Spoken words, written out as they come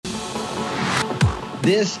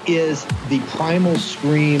This is the primal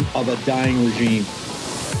scream of a dying regime.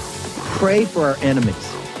 Pray for our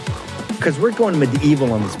enemies, because we're going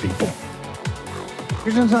medieval on these people.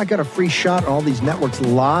 You're just not got a free shot on all these networks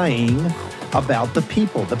lying about the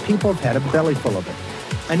people. The people have had a belly full of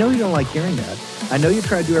it. I know you don't like hearing that. I know you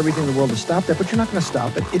try to do everything in the world to stop that, but you're not going to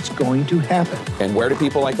stop it. It's going to happen. And where do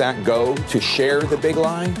people like that go to share the big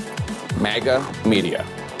lie? MAGA media.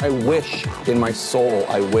 I wish, in my soul,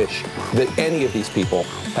 I wish that any of these people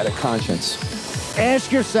had a conscience.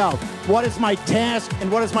 Ask yourself, what is my task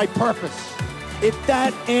and what is my purpose? If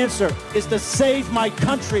that answer is to save my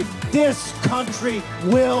country, this country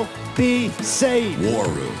will be saved. War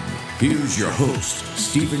Room. Here's your host,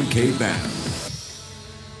 Stephen K. Bannon.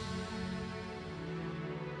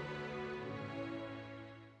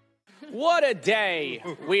 What a day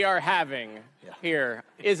we are having here,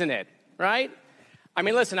 isn't it? Right? I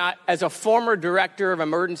mean, listen, as a former director of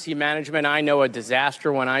emergency management, I know a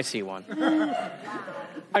disaster when I see one.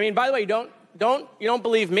 I mean, by the way, you don't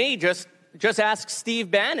believe me, just ask Steve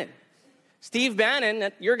Bannon. Steve Bannon,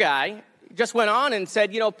 your guy, just went on and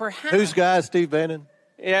said, perhaps... Whose guy is Steve Bannon?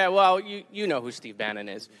 Yeah, well, you know who Steve Bannon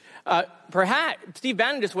is. Steve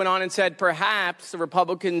Bannon just went on and said perhaps the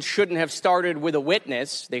Republicans shouldn't have started with a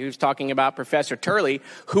witness. He was talking about Professor Turley,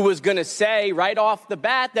 who was going to say right off the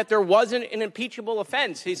bat that there wasn't an impeachable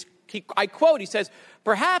offense. I quote, he says,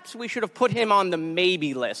 perhaps we should have put him on the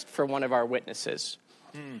maybe list for one of our witnesses.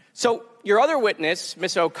 So your other witness,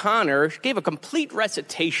 Miss O'Connor, gave a complete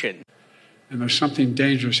recitation. And there's something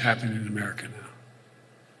dangerous happening in America now.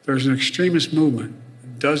 There's an extremist movement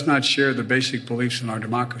that does not share the basic beliefs in our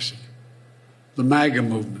democracy. The MAGA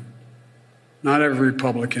movement. Not every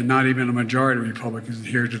Republican, not even a majority of Republicans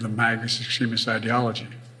adhere to the MAGA extremist ideology.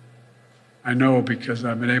 I know because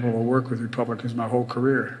I've been able to work with Republicans my whole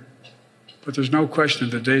career. But there's no question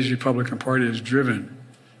that today's Republican Party is driven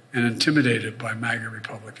and intimidated by MAGA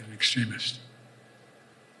Republican extremists.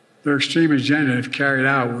 Their extreme agenda, if carried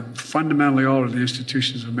out, would fundamentally alter the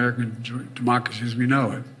institutions of American democracy as we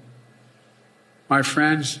know it. My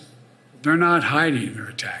friends, they're not hiding their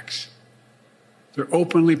attacks. They're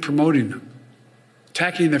openly promoting them,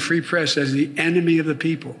 attacking the free press as the enemy of the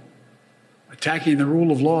people, attacking the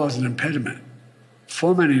rule of law as an impediment,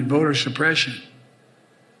 fomenting voter suppression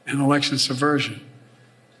and election subversion.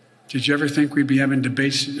 Did you ever think we'd be having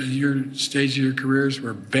debates at your stage of your careers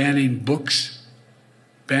where banning books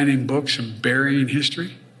and burying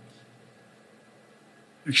history?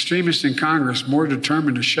 Extremists in Congress more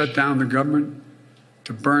determined to shut down the government,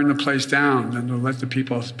 to burn the place down, than to let the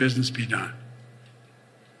people's business be done.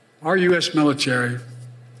 Our U.S. military,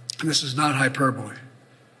 and this is not hyperbole,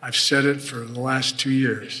 I've said it for the last 2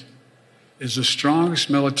 years, is the strongest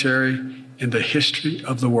military in the history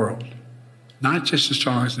of the world. Not just the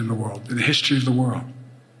strongest in the world, in the history of the world.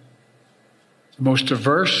 The most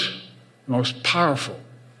diverse, the most powerful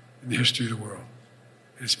in the history of the world.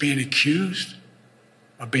 And it's being accused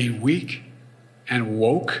of being weak and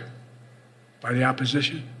woke by the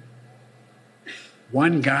opposition.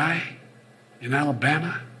 One guy in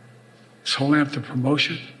Alabama is holding up the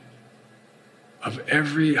promotion of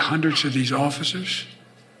every hundreds of these officers.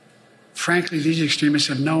 Frankly, these extremists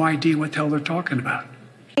have no idea what the hell they're talking about.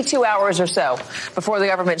 2 hours or so before the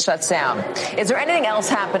government shuts down. Is there anything else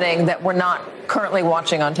happening that we're not currently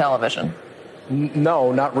watching on television?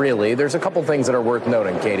 No, not really. There's a couple things that are worth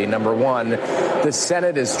noting, Katie. Number one, the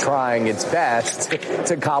Senate is trying its best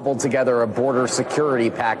to cobble together a border security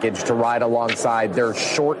package to ride alongside their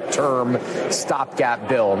short-term stopgap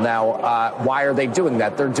bill. Now, why are they doing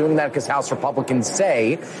that? They're doing that because House Republicans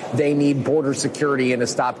say they need border security in a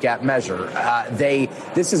stopgap measure.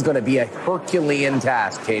 This is going to be a Herculean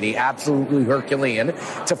task, Katie, absolutely Herculean,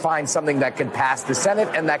 to find something that could pass the Senate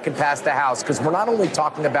and that could pass the House, because we're not only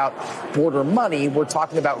talking about border money, we're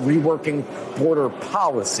talking about reworking border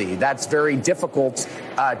policy. That's very difficult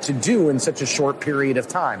to do in such a short period of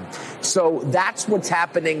time. So that's what's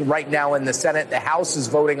happening right now in the Senate. The House is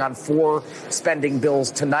voting on 4 spending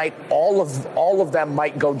bills tonight. All of them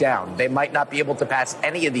might go down. They might not be able to pass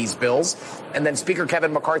any of these bills. And then Speaker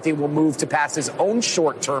Kevin McCarthy will move to pass his own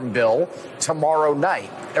short-term bill tomorrow.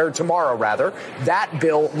 That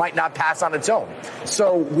bill might not pass on its own.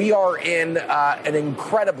 So we are in an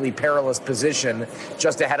incredibly perilous position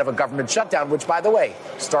just ahead of a government shutdown, which, by the way,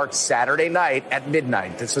 starts Saturday night at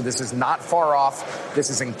midnight. So this is not far off. This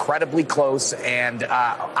is incredibly close. And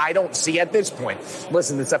I don't see at this point,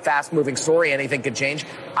 listen, it's a fast-moving story. Anything could change.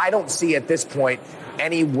 I don't see at this point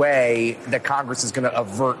any way that Congress is going to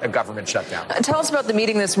avert a government shutdown. Tell us about the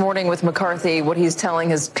meeting this morning with McCarthy, what he's telling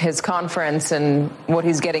his conference and what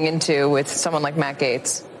he's getting into with someone like Matt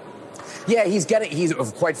Gaetz. Yeah, he's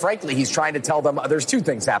quite frankly, he's trying to tell them there's two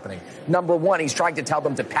things happening. Number one, he's trying to tell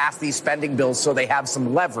them to pass these spending bills so they have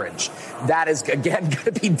some leverage. That is, again, going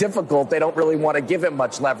to be difficult. They don't really want to give him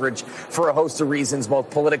much leverage for a host of reasons, both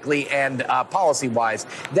politically and policy-wise.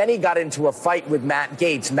 Then he got into a fight with Matt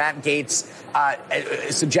Gaetz. Matt Gaetz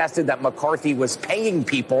suggested that McCarthy was paying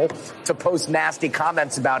people to post nasty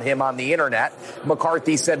comments about him on the internet.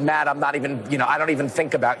 McCarthy said, Matt, I'm not even, I don't even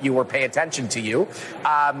think about you or pay attention to you.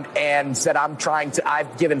 And said,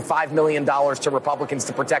 I've given $5 million to Republicans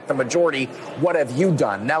to protect the majority. What have you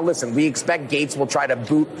done? Now, listen, we expect Gaetz will try to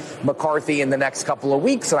boot McCarthy in the next couple of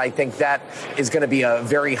weeks. And I think that is going to be a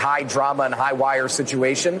very high drama and high wire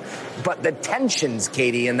situation. But the tensions,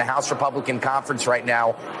 Katie, in the House Republican Conference right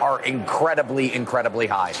now are incredibly, incredibly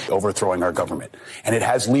high. Overthrowing our government. And it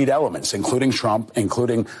has lead elements, including Trump,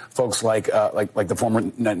 including folks like the former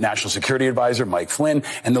National Security Advisor, Mike Flynn.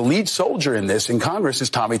 And the lead soldier in this in Congress is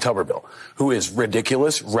Tommy Tuberville, who is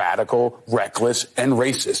ridiculous, radical, reckless, and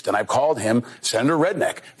racist. And I've called him Senator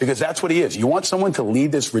Redneck because that's what he is. You want someone to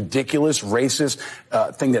lead this ridiculous, racist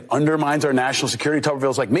thing that undermines our national security?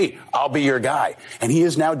 Tuberville's like me. I'll be your guy. And he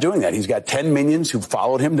is now doing that. He's got 10 minions who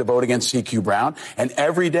followed him to vote against CQ Brown. And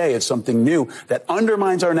every day it's something new that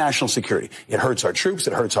undermines our national security. It hurts our troops.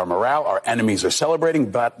 It hurts our morale. Our enemies are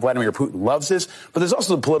celebrating. But Vladimir Putin loves this. But there's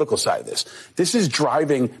also the political side of this. This is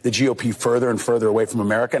driving the GOP further and further away from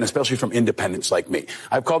America, and especially from independents like me.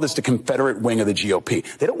 I've called this the Confederate wing of the GOP.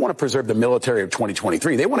 They don't want to preserve the military of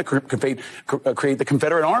 2023. They want to create the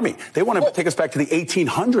Confederate Army. They want to take us back to the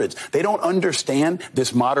 1800s. They don't understand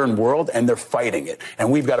this modern world, and they're fighting it.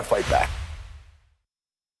 And we've got to fight back.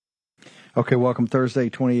 Okay, welcome Thursday,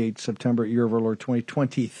 28 September, year of our Lord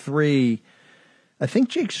 2023. I think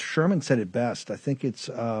Jake Sherman said it best. I think it's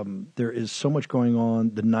there is so much going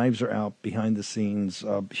on. The knives are out behind the scenes.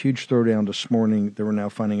 Huge throwdown this morning that we're now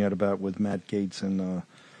finding out about with Matt Gaetz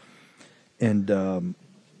and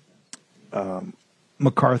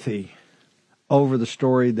McCarthy over the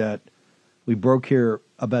story that we broke here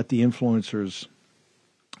about the influencers.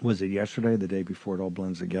 Was it yesterday or the day before? It all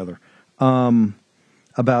blends together.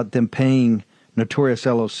 About them paying Notorious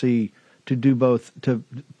LOC to do both, to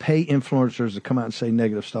pay influencers to come out and say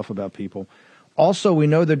negative stuff about people. Also, we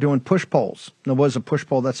know they're doing push polls. Now, what is a push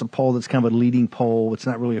poll? That's a poll that's kind of a leading poll. It's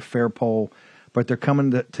not really a fair poll, but they're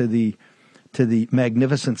coming to the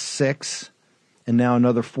Magnificent Six, and now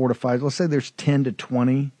another 4 to 5. Let's say there's 10 to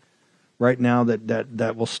 20 right now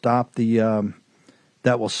that will stop the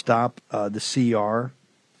CR,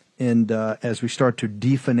 and as we start to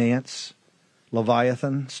definance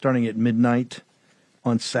Leviathan, starting at midnight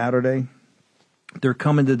on Saturday, they're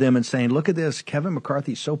coming to them and saying, look at this, Kevin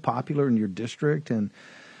McCarthy's so popular in your district, and,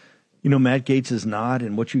 Matt Gaetz is not,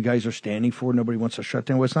 and what you guys are standing for, nobody wants to shut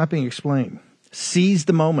down. Well, it's not being explained. Seize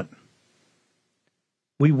the moment.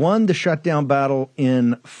 We won the shutdown battle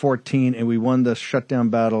in 14, and we won the shutdown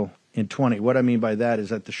battle in 20. What I mean by that is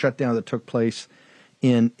that the shutdown that took place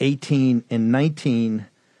in 18 and 19,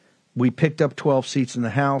 we picked up 12 seats in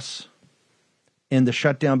the House. In the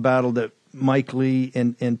shutdown battle that Mike Lee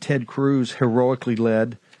and Ted Cruz heroically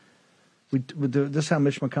led, this is how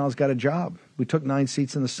Mitch McConnell's got a job. We took 9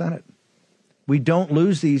 seats in the Senate. We don't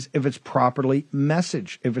lose these if it's properly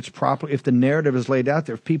messaged, if the narrative is laid out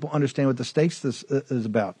there, if people understand what the stakes this is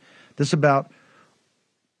about. This is about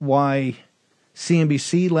why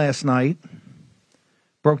CNBC last night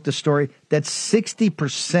broke the story that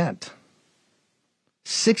 60%,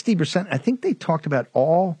 I think they talked about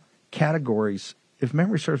all categories. If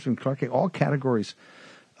memory serves me correctly, all categories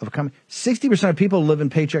of economy, 60% of people live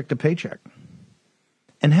in paycheck to paycheck.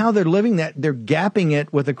 And how they're living that, they're gapping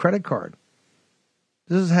it with a credit card.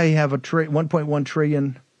 This is how you have $1.1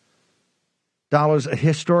 trillion, a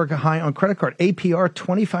historic high on credit card. APR,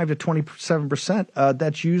 25 to 27%.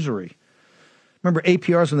 That's usury. Remember,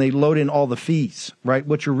 APRs when they load in all the fees, right?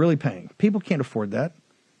 What you're really paying. People can't afford that.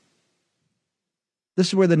 This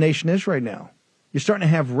is where the nation is right now. You're starting to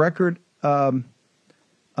have record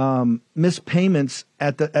missed payments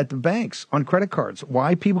at the banks on credit cards.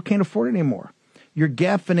 Why? People can't afford it anymore. You're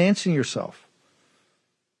gap financing yourself.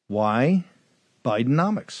 Why?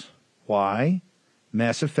 Bidenomics. Why?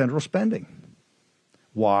 Massive federal spending.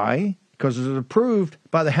 Why? Because it was approved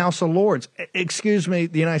by the House of Lords. The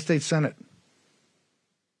United States Senate,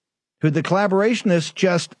 who the collaborationists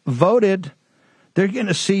just voted. They're getting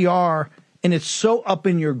a CR, and it's so up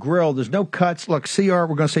in your grill. There's no cuts. Look, CR,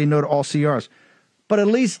 we're going to say no to all CRs. But at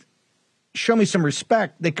least show me some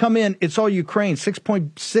respect. They come in, it's all Ukraine.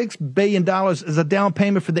 $6.6 billion is a down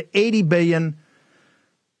payment for the $80 billion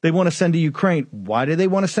they want to send to Ukraine. Why do they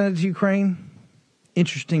want to send it to Ukraine?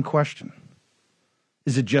 Interesting question.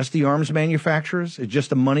 Is it just the arms manufacturers? Is it just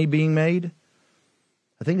the money being made?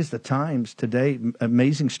 I think it's the Times today,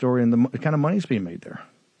 amazing story, and the kind of money's being made there.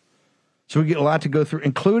 So we get a lot to go through,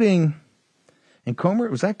 including, and Comer,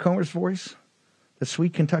 was that Comer's voice? The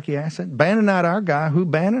sweet Kentucky accent? Bannon, not our guy. Who,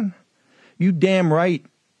 Bannon? You damn right.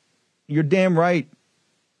 You're damn right.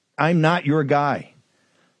 I'm not your guy.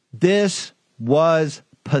 This was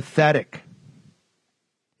pathetic.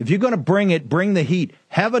 If you're going to bring it, bring the heat.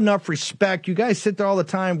 Have enough respect. You guys sit there all the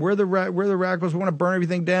time. We're the radicals. We want to burn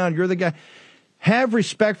everything down. You're the guy. Have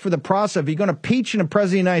respect for the process. If you're going to impeach the President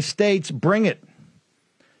of the United States, bring it.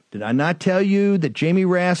 Did I not tell you that Jamie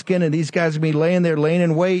Raskin and these guys will be laying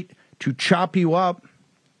in wait to chop you up?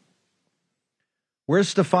 Where's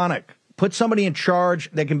Stefanik? Put somebody in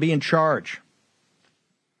charge that can be in charge.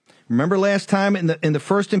 Remember last time in the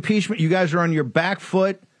first impeachment, you guys are on your back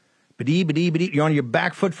foot. You're on your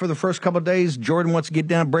back foot for the first couple of days. Jordan wants to get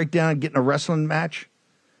down, break down, and get in a wrestling match.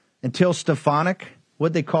 Until Stefanik,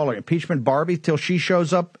 what'd they call her? Impeachment Barbie, till she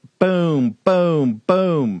shows up. Boom, boom,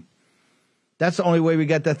 boom. That's the only way we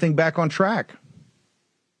got that thing back on track.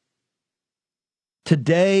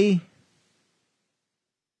 Today,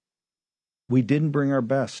 we didn't bring our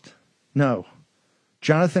best. No.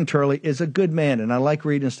 Jonathan Turley is a good man, and I like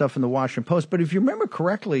reading stuff in the Washington Post. But if you remember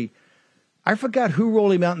correctly, I forgot who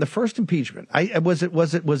rolled him out in the first impeachment. Was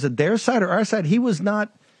it their side or our side? He was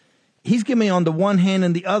not. He's giving me on the one hand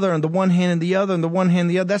and the other, and the one hand and the other, and the one hand and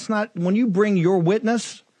the other. That's not, when you bring your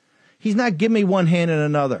witness, he's not giving me one hand and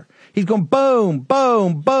another. He's going boom,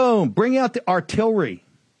 boom, boom. Bring out the artillery.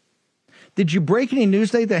 Did you break any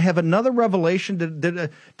news today that have another revelation?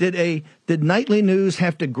 Did Nightly News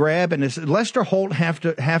have to grab, and does Lester Holt have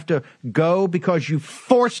to go because you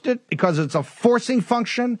forced it, because it's a forcing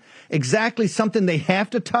function, exactly something they have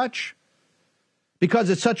to touch? Because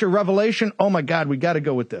it's such a revelation, oh my God, we got to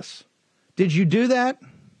go with this. Did you do that?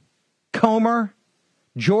 Comer?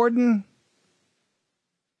 Jordan?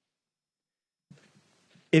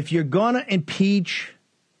 If you're going to impeach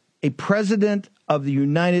a president of the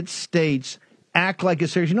United States, act like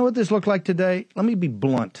it's serious. You know what this looked like today? Let me be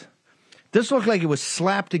blunt. This looked like it was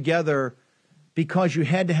slapped together because you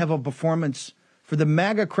had to have a performance for the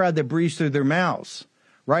MAGA crowd that breathes through their mouths,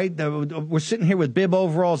 right? We're sitting here with bib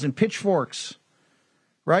overalls and pitchforks,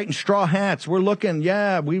 right, and straw hats. We're looking,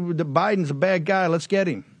 Biden's a bad guy. Let's get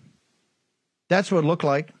him. That's what it looked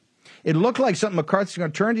like. It looked like something McCarthy's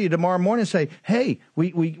going to turn to you tomorrow morning and say, hey,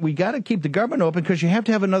 we got to keep the government open because you have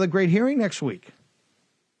to have another great hearing next week.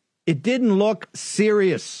 It didn't look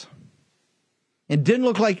serious. It didn't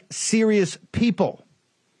look like serious people.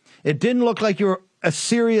 It didn't look like you're a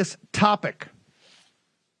serious topic.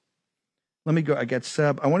 Let me go. I got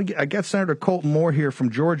Senator Colton Moore here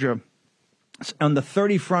from Georgia. On the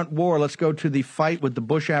 30 front war, let's go to the fight with the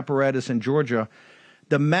Bush apparatus in Georgia.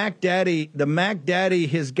 The Mac Daddy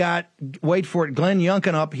has got, wait for it, Glenn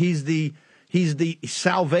Youngkin up. He's the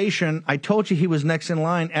salvation. I told you he was next in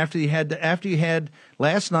line after you had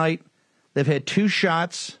last night. They've had two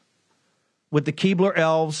shots with the Keebler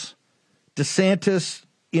elves. DeSantis,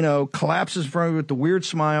 collapses in front of you with the weird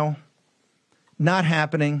smile. Not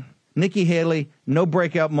happening. Nikki Haley, no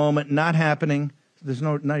breakout moment, not happening. There's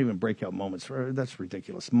not even breakout moments. That's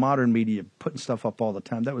ridiculous. Modern media putting stuff up all the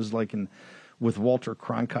time. That was like with Walter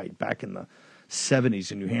Cronkite back in the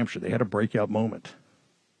 70s in New Hampshire. They had a breakout moment.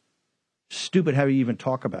 Stupid how you even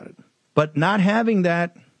talk about it. But not having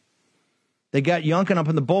that, they got Youngkin up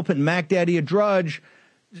in the bullpen, Mac Daddy a drudge.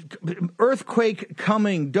 Earthquake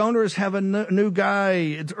coming. Donors have a new guy.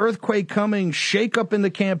 It's earthquake coming. Shake up in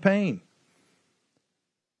the campaign.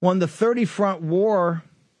 Won the 30 front war.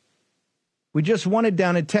 We just won it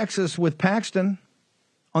down in Texas with Paxton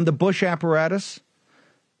on the Bush apparatus.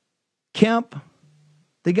 Kemp,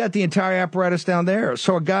 they got the entire apparatus down there.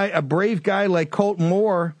 So a brave guy like Colton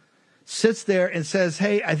Moore sits there and says,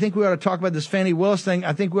 hey, I think we ought to talk about this Fannie Willis thing.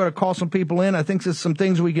 I think we ought to call some people in. I think there's some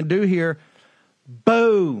things we can do here.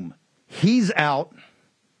 Boom. He's out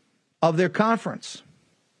of their conference.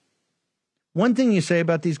 One thing you say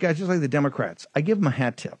about these guys, just like the Democrats, I give them a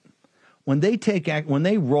hat tip. When they take act, when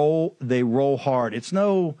they roll hard. It's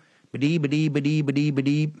no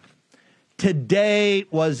ba-dee. Today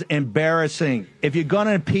was embarrassing. If you're going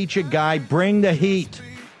to impeach a guy, bring the heat.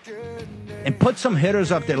 And put some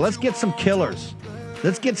hitters up there. Let's get some killers.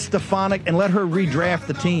 Let's get Stefanik and let her redraft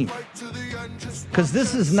the team. Because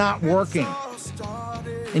this is not working.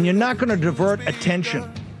 And you're not going to divert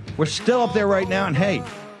attention. We're still up there right now. And hey,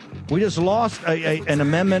 we just lost an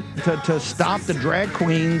amendment to stop the drag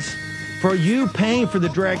queens. For you paying for the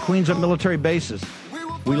drag queens on military bases.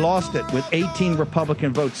 We lost it with 18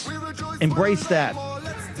 Republican votes. Embrace that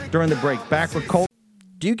during the break. Back with Colton.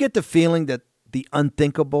 Do you get the feeling that the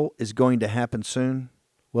unthinkable is going to happen soon?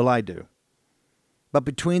 Well, I do. But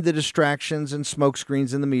between the distractions and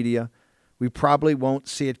smokescreens in the media, we probably won't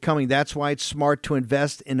see it coming. That's why it's smart to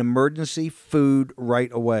invest in emergency food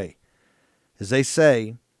right away. As they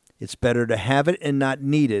say, it's better to have it and not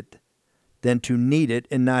need it than to need it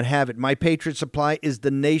and not have it. My Patriot Supply is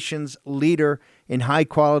the nation's leader in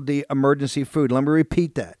high-quality emergency food. Let me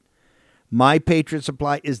repeat that. My Patriot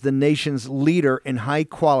Supply is the nation's leader in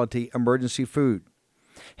high-quality emergency food.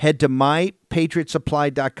 Head to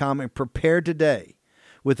mypatriotsupply.com and prepare today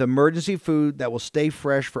with emergency food that will stay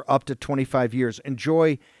fresh for up to 25 years.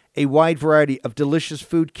 Enjoy a wide variety of delicious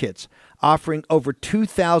food kits offering over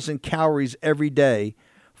 2,000 calories every day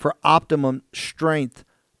for optimum strength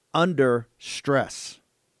under stress.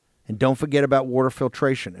 And don't forget about water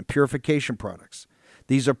filtration and purification products.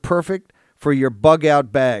 These are perfect for your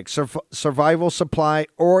bug-out bag, survival supply,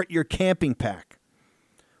 or your camping pack.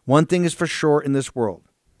 One thing is for sure in this world.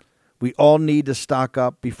 We all need to stock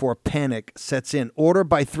up before panic sets in. Order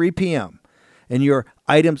by 3 p.m. and your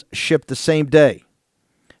items ship the same day.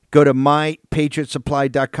 Go to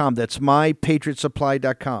mypatriotsupply.com. That's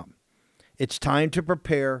mypatriotsupply.com. It's time to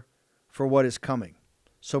prepare for what is coming.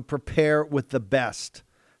 So prepare with the best.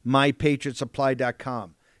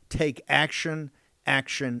 mypatriotsupply.com. Take action,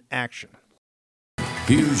 action, action.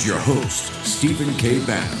 Here's your host, Stephen K.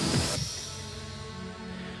 Bannon.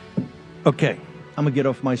 Okay, I'm going to get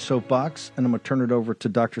off my soapbox, and I'm going to turn it over to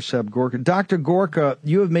Dr. Seb Gorka. Dr. Gorka,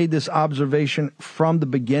 you have made this observation from the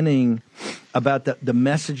beginning about the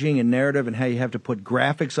messaging and narrative and how you have to put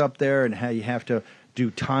graphics up there and how you have to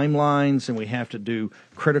do timelines and we have to do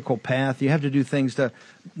critical path. You have to do things that,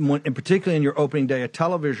 and particularly in your opening day of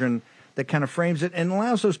television, that kind of frames it and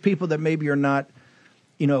allows those people that maybe are not,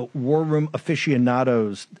 war room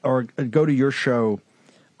aficionados or go to your show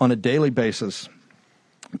on a daily basis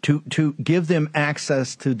to give them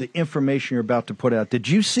access to the information you're about to put out. Did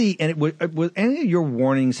you see, and was any of your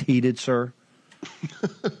warnings heeded, sir?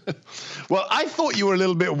 Well, I thought you were a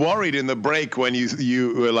little bit worried in the break when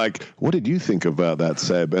you were like, what did you think about that,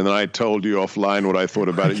 Seb? And then I told you offline what I thought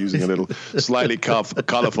about it using a little slightly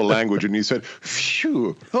colorful language. And you said,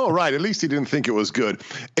 phew, all right, at least he didn't think it was good.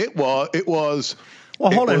 It was.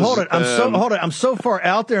 Well, hold it. I'm so far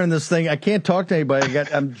out there in this thing. I can't talk to anybody.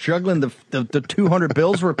 I'm juggling the 200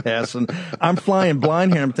 bills we're passing. I'm flying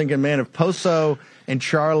blind here. I'm thinking, man, if Poso and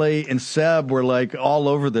Charlie and Seb were like all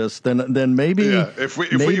over this, then maybe if we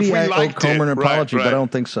I owe Coleman an apology, but I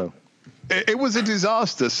don't think so. It was a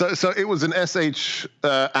disaster. So it was an SH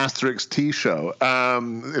asterisk T show,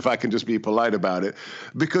 if I can just be polite about it.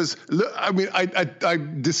 Because, look, I mean, I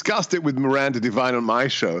discussed it with Miranda Devine on my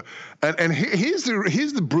show. And here's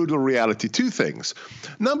the brutal reality. Two things.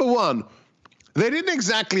 Number one, they didn't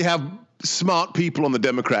exactly have smart people on the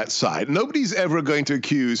Democrat side. Nobody's ever going to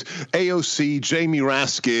accuse AOC, Jamie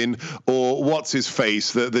Raskin, or what's his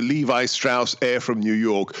face, the Levi Strauss heir from New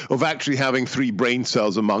York, of actually having 3 brain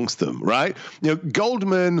cells amongst them, right?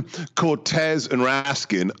 Goldman, Cortez, and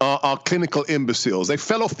Raskin are clinical imbeciles. They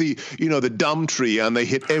fell off the dumb tree and they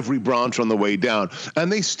hit every branch on the way down.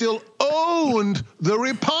 And they still owned the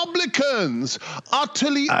Republicans.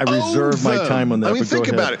 Utterly owned them. I reserve my time on that. I mean, think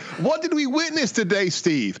about it. What did we witness today,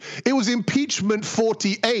 Steve? It was impeachment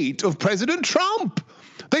 48 of President Trump.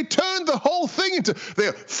 They turned the whole thing into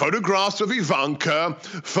photographs of Ivanka,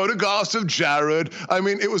 photographs of Jared. I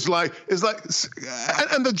mean, it's like, and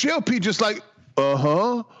the GOP just like,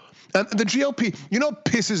 and the GOP, what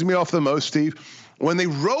pisses me off the most, Steve? When they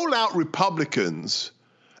roll out Republicans,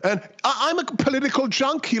 and I'm a political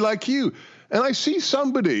junkie like you, and I see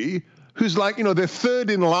somebody who's like, they're third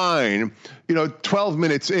in line, 12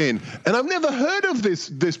 minutes in. And I've never heard of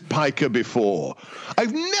this piker before.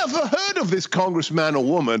 I've never heard of this congressman or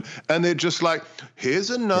woman. And they're just like, here's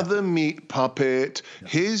another meat puppet.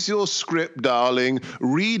 Here's your script, darling.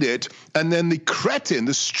 Read it. And then the cretin,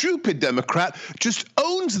 the stupid Democrat, just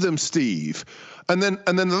owns them, Steve. And then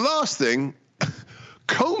the last thing,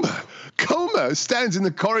 Comer stands in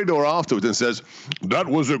the corridor afterwards and says, that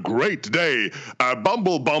was a great day.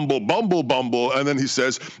 Bumble, bumble, bumble, bumble. And then he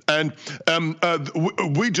says, and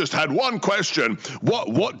we just had one question.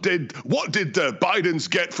 What did the Bidens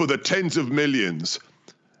get for the tens of millions?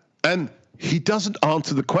 And he doesn't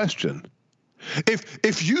answer the question.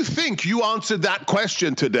 If you think you answered that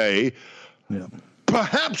question today,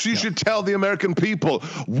 perhaps you should tell the American people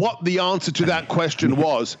what the answer to that question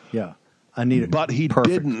was. Yeah. I need it. But he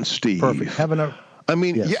didn't, Steve. Perfect.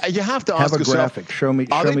 You have to ask yourself, graphic. Show me.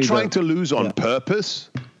 Are they trying to lose on purpose?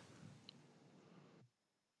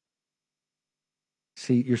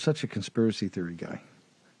 See, you're such a conspiracy theory guy.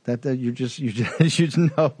 You just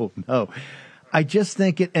no. I just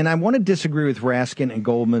think it, and I want to disagree with Raskin and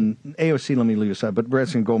Goldman. AOC, let me leave aside, but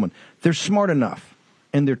Raskin and Goldman, they're smart enough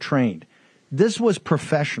and they're trained. This was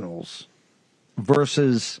professionals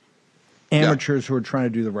versus amateurs who are trying to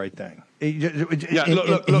do the right thing.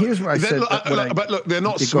 Look, here's what I said. But look, they're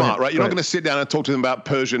not smart, right? You're not going to sit down and talk to them about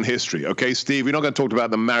Persian history, okay, Steve? You're not going to talk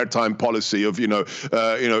about the maritime policy of,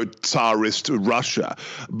 Tsarist Russia.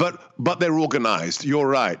 But they're organized. You're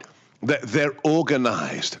right. They're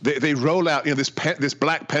organized. They roll out, this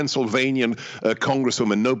black Pennsylvanian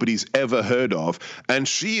congresswoman nobody's ever heard of, and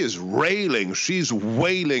she is railing. She's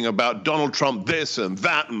wailing about Donald Trump this and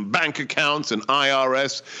that and bank accounts and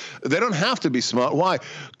IRS. They don't have to be smart. Why?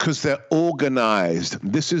 Because they're organized.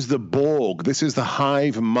 This is the Borg. This is the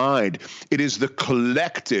hive mind. It is the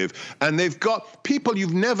collective. And they've got people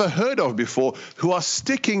you've never heard of before who are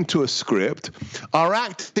sticking to a script, are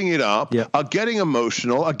acting it up, are getting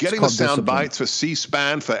emotional, are getting the sound bites for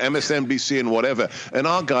C-SPAN, for MSNBC and whatever. And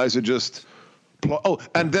our guys are just,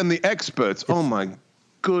 and then the experts. Oh my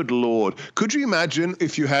good Lord. Could you imagine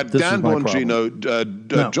if you had Dan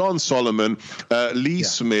Bongino, John Solomon, Lee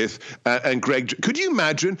Smith, and Greg? Could you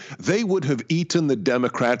imagine? They would have eaten the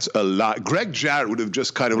Democrats alive. Greg Jarrett would have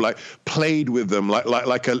just kind of like played with them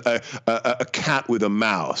like a cat with a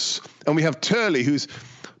mouse. And we have Turley, who's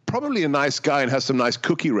probably a nice guy and has some nice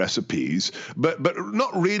cookie recipes, but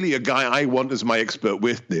not really a guy I want as my expert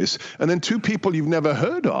witness. And then two people you've never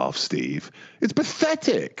heard of, Steve. It's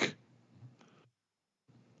pathetic.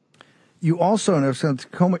 You also,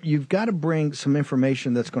 you've got to bring some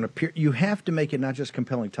information that's going to appear. You have to make it not just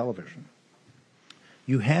compelling television.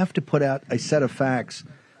 You have to put out a set of facts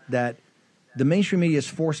that the mainstream media is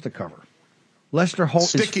forced to cover. Lester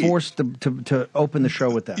Holt is forced to open the show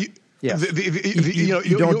with that. Yes.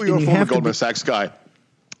 You're a former Goldman Sachs guy.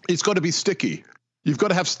 It's got to be sticky. You've got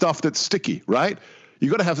to have stuff that's sticky, right?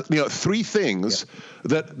 You've got to have three things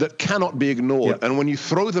that cannot be ignored. And when you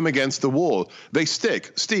throw them against the wall, they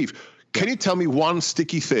stick. Steve, can you tell me one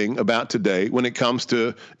sticky thing about today when it comes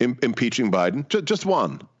to impeaching Biden? Just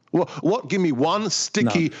one. What? Give me one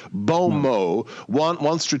sticky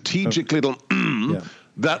one strategic little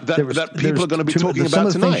that people are going to be talking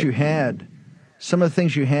about tonight. Some of the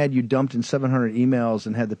things you had, you dumped in 700 emails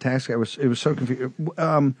and had the tax guy. It was so confusing.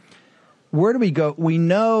 Where do we go? We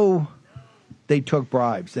know they took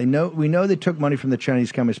bribes. We know they took money from the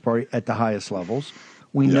Chinese Communist Party at the highest levels.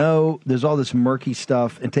 We know there's all this murky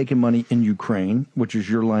stuff and taking money in Ukraine, which is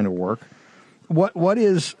your line of work.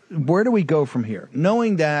 Where do we go from here?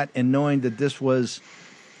 Knowing that and knowing that this was,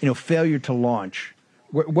 failure to launch.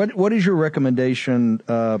 What is your recommendation?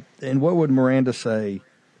 And what would Miranda say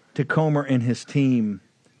to Comer and his team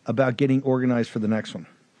about getting organized for the next one?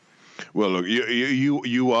 Well, look,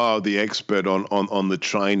 you are the expert on the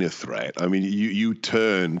China threat. I mean, you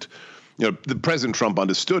turned, the President Trump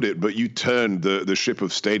understood it, but you turned the ship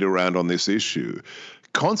of state around on this issue.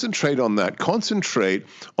 Concentrate on that. Concentrate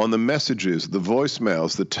on the messages, the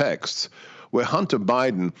voicemails, the texts, where Hunter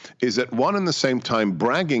Biden is at one and the same time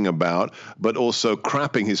bragging about, but also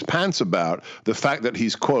crapping his pants about, the fact that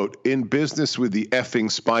he's, quote, in business with the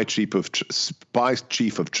effing spy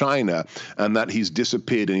chief of China, and that he's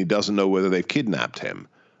disappeared and he doesn't know whether they've kidnapped him.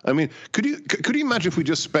 I mean, could you imagine if we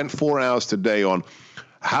just spent 4 hours today on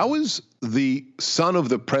how is the son of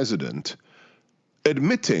the president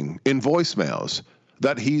admitting in voicemails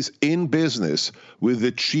that he's in business with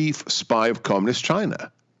the chief spy of Communist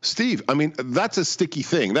China? Steve, I mean, that's a sticky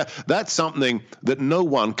thing. That's something that no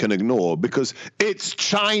one can ignore because it's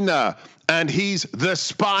China and he's the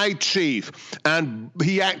spy chief and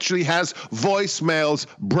he actually has voicemails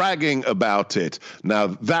bragging about it. Now,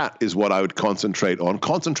 that is what I would concentrate on.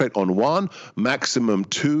 Concentrate on one, maximum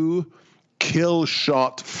two kill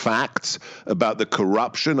shot facts about the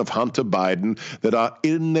corruption of Hunter Biden that are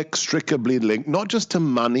inextricably linked, not just to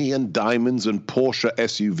money and diamonds and Porsche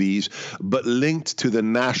SUVs, but linked to the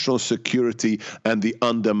national security and the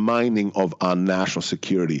undermining of our national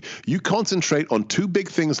security. You concentrate on two big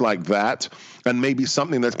things like that, and maybe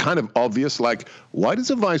something that's kind of obvious, like why does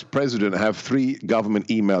a vice president have 3 government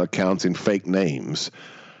email accounts in fake names?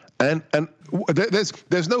 And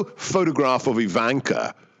there's no photograph of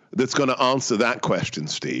Ivanka that's going to answer that question,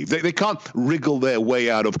 Steve. They can't wriggle their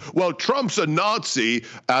way out of, well, Trump's a Nazi,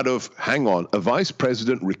 out of, hang on, a vice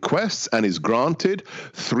president requests and is granted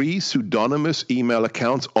 3 pseudonymous email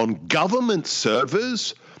accounts on government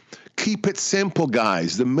servers? Keep it simple,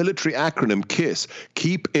 guys. The military acronym KISS.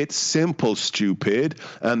 Keep it simple, stupid.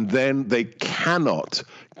 And then they cannot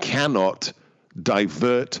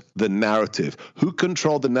divert the narrative. Who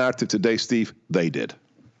controlled the narrative today, Steve? They did.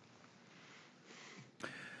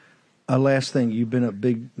 Last thing, you've been a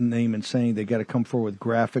big name in saying they got to come forward with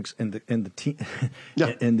graphics, and the team,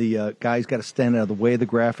 and the guys got to stand out of the way of the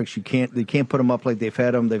graphics. They can't put them up like they've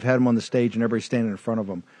had them. They've had them on the stage, and everybody's standing in front of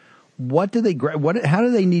them. How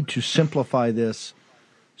do they need to simplify this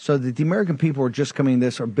so that the American people are just coming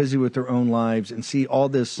this are busy with their own lives and see all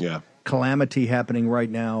this calamity happening right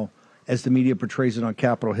now as the media portrays it on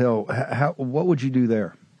Capitol Hill? What would you do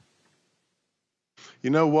there? You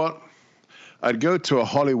know what? I'd go to a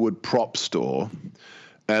Hollywood prop store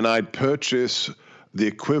and I'd purchase the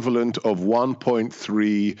equivalent of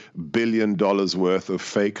 $1.3 billion worth of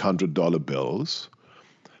fake $100 bills.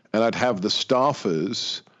 And I'd have the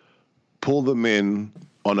staffers pull them in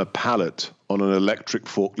on a pallet on an electric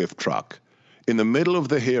forklift truck. In the middle of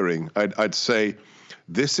the hearing, I'd say,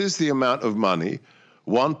 this is the amount of money,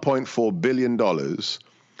 $1.4 billion,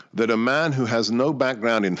 that a man who has no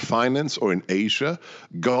background in finance or in Asia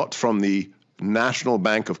got from the National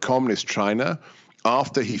Bank of Communist China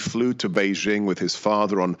after he flew to Beijing with his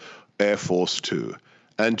father on Air Force Two.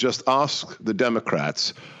 And just ask the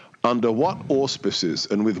Democrats, under what auspices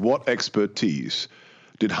and with what expertise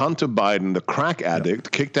did Hunter Biden, the crack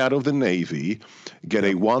addict kicked out of the Navy, get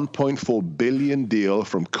a $1.4 billion deal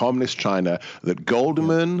from Communist China that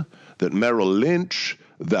Goldman, that Merrill Lynch,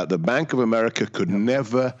 that the Bank of America could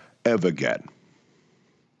never, ever get?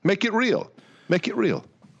 Make it real. Make it real.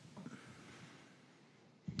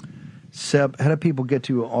 Seb, how do people get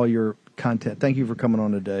to all your content? Thank you for coming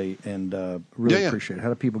on today, and really appreciate it. How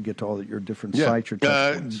do people get to all your different sites or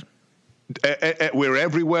touch points? We're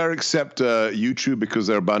everywhere except YouTube because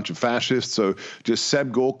they're a bunch of fascists. So just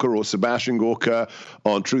Seb Gorka or Sebastian Gorka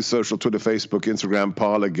on Truth Social, Twitter, Facebook, Instagram,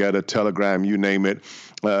 Parler, Getter, Telegram, you name it.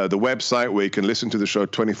 The website where you can listen to the show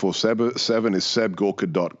 24/7 is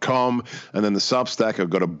sebgorka.com. And then the Substack, I've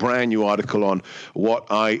got a brand new article on what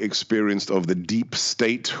I experienced of the deep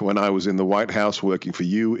state when I was in the White House working for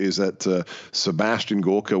you, is at Sebastian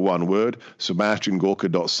Gorka, one word,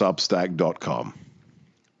 sebastiangorka.substack.com.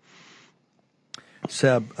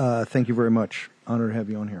 Seb, thank you very much. Honored to have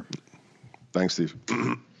you on here. Thanks, Steve.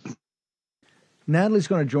 Natalie's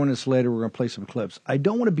going to join us later. We're going to play some clips. I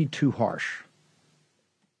don't want to be too harsh,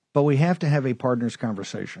 but we have to have a partners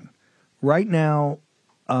conversation. Right now,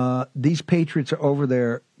 these patriots are over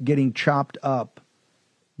there getting chopped up,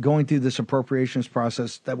 going through this appropriations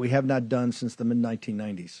process that we have not done since the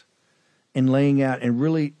mid-1990s, and laying out and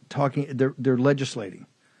really talking. They're legislating,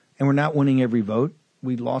 and we're not winning every vote.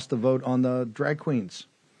 We lost the vote on the drag queens.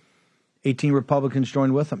 18 Republicans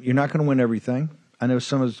joined with them. You're not going to win everything. I know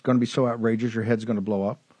some is going to be so outrageous, your head's going to blow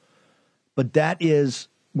up. But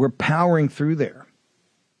we're powering through there.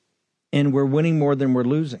 And we're winning more than we're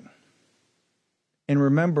losing. And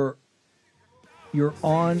remember,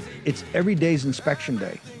 it's every day's inspection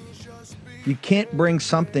day. You can't bring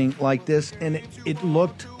something like this, and it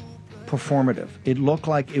looked performative. It looked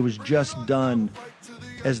like it was just done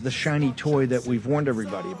as the shiny toy that we've warned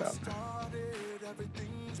everybody about.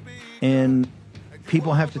 And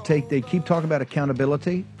people have to they keep talking about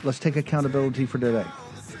accountability. Let's take accountability for today.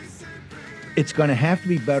 It's going to have to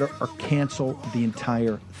be better or cancel the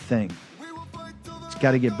entire thing. It's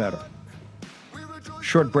got to get better.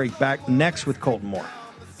 Short break, back next with Colton Moore.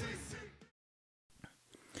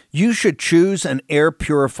 You should choose an air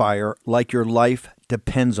purifier like your life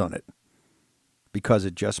depends on it, because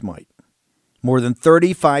it just might. More than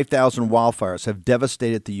 35,000 wildfires have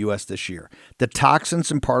devastated the U.S. this year. The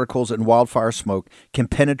toxins and particles in wildfire smoke can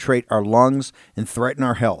penetrate our lungs and threaten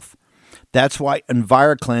our health. That's why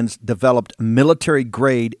EnviroCleanse developed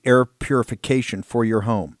military-grade air purification for your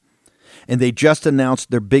home. And they just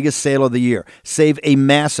announced their biggest sale of the year. Save a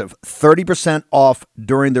massive 30% off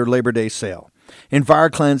during their Labor Day sale.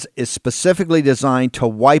 EnviroCleanse is specifically designed to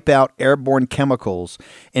wipe out airborne chemicals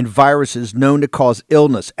and viruses known to cause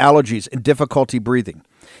illness, allergies, and difficulty breathing.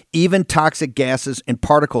 Even toxic gases and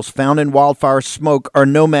particles found in wildfire smoke are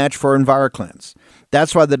no match for EnviroCleanse.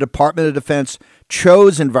 That's why the Department of Defense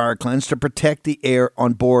chose EnviroCleanse to protect the air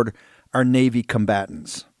on board our Navy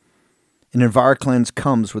combatants. And EnviroCleanse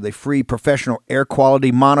comes with a free professional air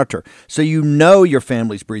quality monitor, so you know your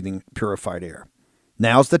family's breathing purified air.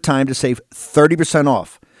 Now's the time to save 30%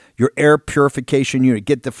 off your air purification unit.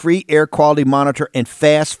 Get the free air quality monitor and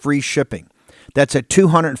fast free shipping. That's a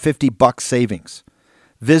 $250 savings.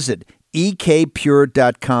 Visit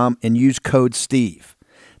ekpure.com and use code Steve.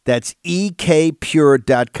 That's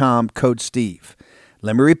ekpure.com, code Steve.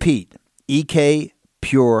 Let me repeat, ekpure.com,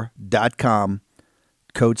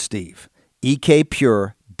 code Steve.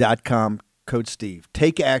 ekpure.com, code Steve.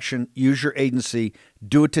 Take action. Use your agency.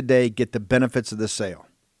 Do it today. Get the benefits of the sale.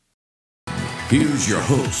 Here's your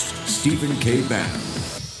host, Stephen K. Bannon.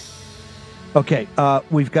 Okay,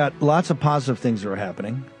 we've got lots of positive things that are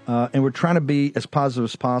happening, and we're trying to be as positive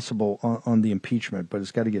as possible on the impeachment, but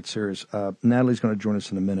it's got to get serious. Natalie's going to join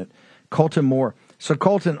us in a minute. Colton Moore. So,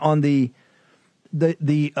 Colton, on the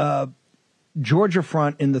Georgia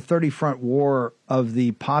front in the 30 front war of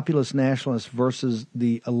the populist nationalists versus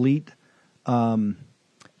the elite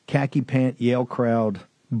khaki pant Yale crowd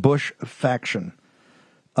Bush faction,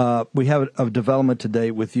 we have a development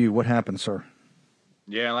today with you. What happened, sir?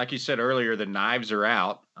 Yeah, like you said earlier, the knives are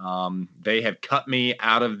out. They have cut me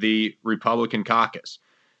out of the Republican caucus.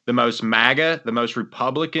 The most MAGA, the most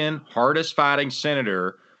Republican, hardest fighting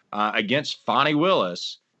senator against Fani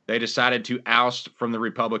Willis, they decided to oust from the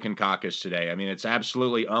Republican caucus today. I mean, it's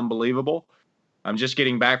absolutely unbelievable. I'm just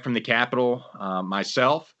getting back from the Capitol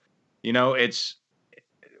myself. You know, it's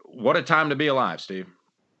what a time to be alive, Steve.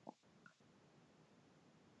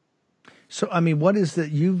 So, I mean, what is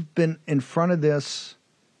that? You've been in front of this.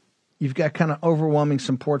 You've got kind of overwhelming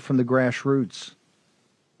support from the grassroots.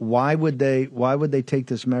 Why would they take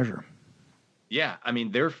this measure? Yeah, I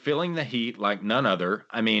mean, they're feeling the heat like none other.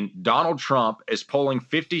 I mean, Donald Trump is polling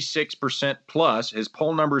 56% plus. His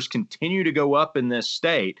poll numbers continue to go up in this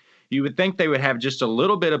state. You would think they would have just a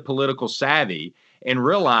little bit of political savvy and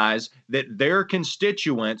realize that their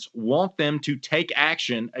constituents want them to take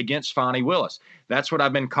action against Fani Willis. That's what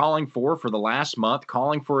I've been calling for the last month,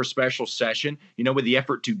 calling for a special session, you know, with the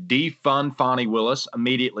effort to defund Fani Willis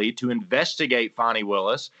immediately, to investigate Fani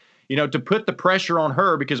Willis, you know, to put the pressure on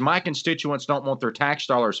her, because my constituents don't want their tax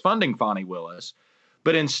dollars funding Fani Willis.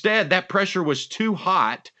 But instead, that pressure was too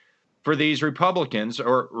hot for these Republicans,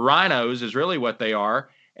 or rhinos is really what they are,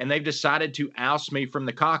 and they've decided to oust me from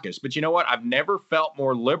the caucus. But you know what? I've never felt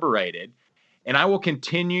more liberated, and I will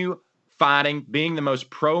continue fighting, being the most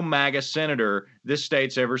pro-MAGA senator this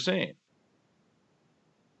state's ever seen.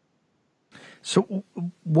 So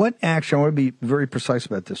what action, I want to be very precise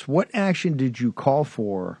about this, what action did you call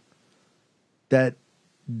for that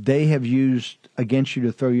they have used against you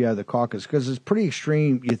to throw you out of the caucus? Because it's pretty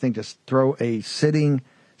extreme, you think, to throw a sitting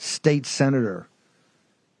state senator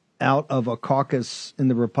out of a caucus in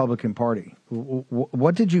the Republican Party.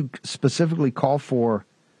 What did you specifically call for,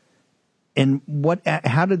 and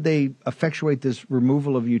how did they effectuate this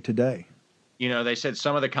removal of you today? You know, they said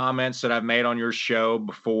some of the comments that I've made on your show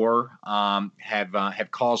before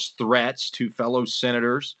have caused threats to fellow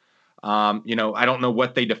senators. You know, I don't know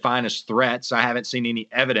what they define as threats. I haven't seen any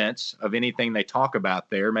evidence of anything they talk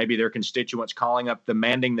about there. Maybe their constituents calling up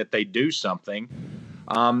demanding that they do something.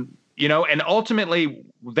 You know, and ultimately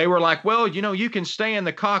they were like, well, you know, you can stay in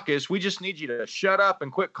the caucus. We just need you to shut up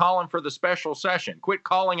and quit calling for the special session. Quit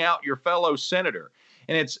calling out your fellow senator.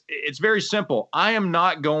 And it's very simple. I am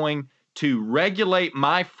not going to regulate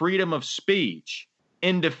my freedom of speech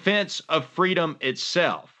in defense of freedom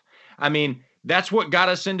itself. I mean, that's what got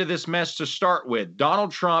us into this mess to start with.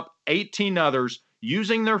 Donald Trump, 18 others,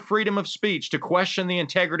 using their freedom of speech to question the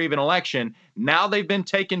integrity of an election. Now they've been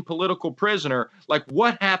taken political prisoner. Like,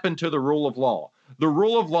 what happened to the rule of law? The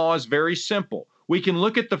rule of law is very simple. We can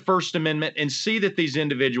look at the First Amendment and see that these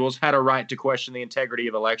individuals had a right to question the integrity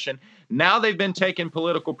of election. Now they've been taken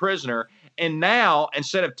political prisoner. And now,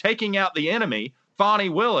 instead of taking out the enemy, Fani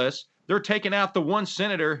Willis, they're taking out the one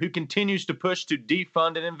senator who continues to push to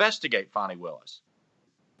defund and investigate Fani Willis.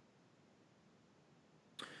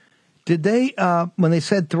 Did they, when they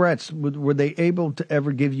said threats, were they able to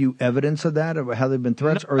ever give you evidence of that, of how they've been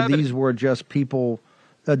threats, or these were just people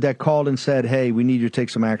that called and said, hey, we need you to take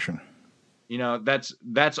some action? You know, that's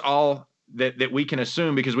all that we can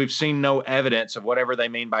assume, because we've seen no evidence of whatever they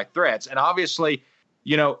mean by threats. And obviously,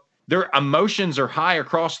 you know, their emotions are high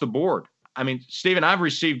across the board. I mean, Stephen, I've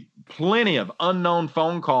received plenty of unknown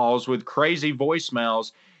phone calls with crazy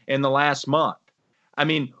voicemails in the last month. I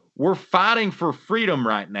mean, we're fighting for freedom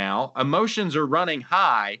right now. Emotions are running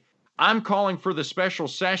high. I'm calling for the special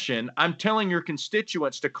session. I'm telling your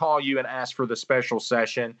constituents to call you and ask for the special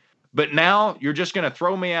session. But now you're just going to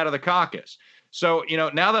throw me out of the caucus. So, you know,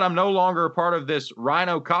 now that I'm no longer a part of this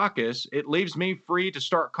Rhino caucus, it leaves me free to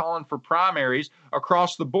start calling for primaries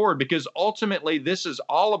across the board, because ultimately this is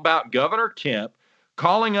all about Governor Kemp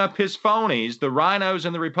calling up his phonies, the rhinos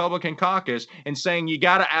in the Republican caucus, and saying, you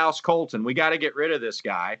got to oust Colton. We got to get rid of this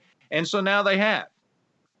guy. And so now they have.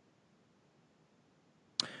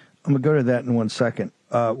 I'm going to go to that in 1 second.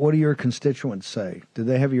 What do your constituents say? Do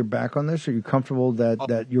they have your back on this? Are you comfortable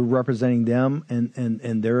that you're representing them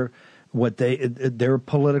and their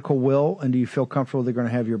political will? And do you feel comfortable they're going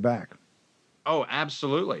to have your back? Oh,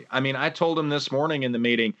 absolutely. I mean, I told them this morning in the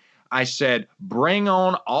meeting, I said, bring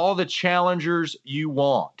on all the challengers you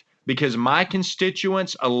want, because my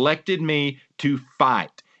constituents elected me to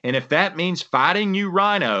fight. And if that means fighting you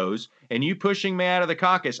rhinos and you pushing me out of the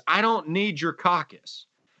caucus, I don't need your caucus,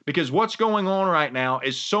 because what's going on right now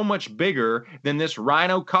is so much bigger than this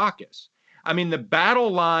rhino caucus. I mean, the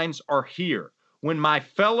battle lines are here. When my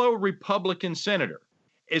fellow Republican senator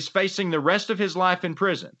is facing the rest of his life in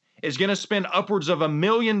prison, is going to spend upwards of $1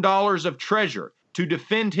 million of treasure to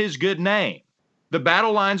defend his good name, the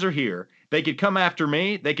battle lines are here. They could come after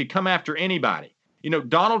me. They could come after anybody. You know,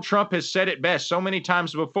 Donald Trump has said it best so many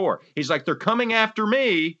times before. He's like, they're coming after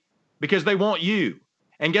me because they want you.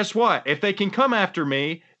 And guess what? If they can come after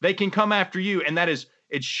me, they can come after you. And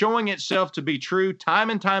it's showing itself to be true time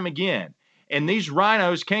and time again. And these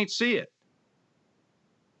rhinos can't see it.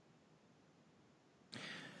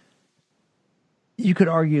 You could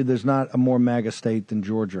argue there's not a more MAGA state than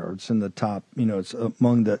Georgia. It's in the top, it's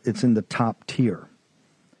in the top tier.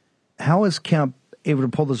 How is Kemp able to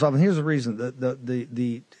pull this off? And here's the reason: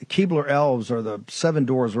 the Keebler elves, or the Seven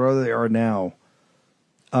Doors, wherever they are now,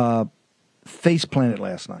 face planted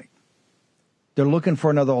last night. They're looking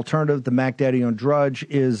for another alternative. The Mac Daddy on Drudge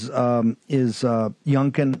is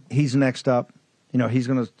Youngkin. He's next up. He's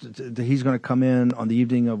gonna come in on the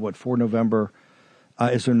evening of 4 November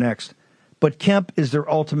is their next. But Kemp is their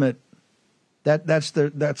ultimate. That's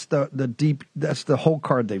the whole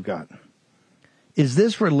card they've got. Is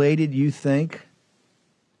this related, you think,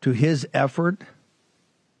 to his effort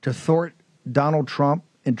to thwart Donald Trump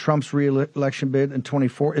in Trump's re-election bid in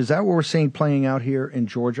 24? Is that what we're seeing playing out here in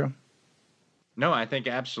Georgia? No, I think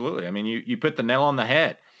absolutely. I mean, you put the nail on the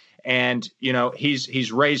head. And,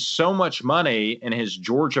 he's raised so much money in his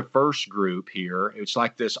Georgia First group here. It's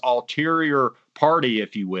like this ulterior party,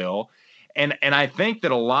 if you will. And I think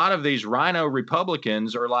that a lot of these rhino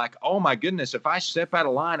Republicans are like, oh, my goodness, if I step out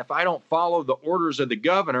of line, if I don't follow the orders of the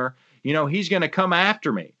governor, he's going to come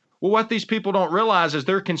after me. Well, what these people don't realize is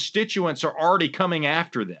their constituents are already coming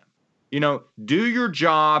after them. Do your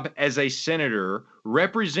job as a senator,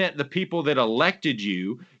 represent the people that elected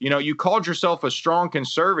you. You called yourself a strong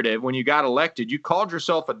conservative when you got elected. You called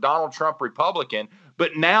yourself a Donald Trump Republican,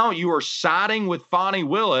 but now you are siding with Fani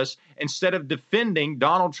Willis instead of defending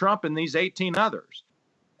Donald Trump and these 18 others.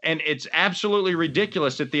 And it's absolutely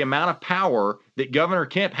ridiculous at the amount of power that Governor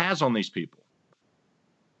Kemp has on these people.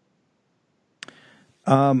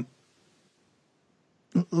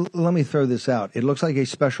 Let me throw this out. It looks like a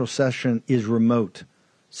special session is remote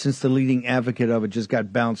since the leading advocate of it just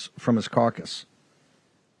got bounced from his caucus.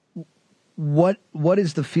 What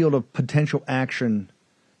is the field of potential action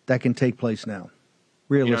that can take place now,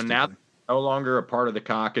 realistically? Now no longer a part of the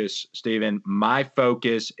caucus, Stephen. My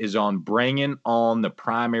focus is on bringing on the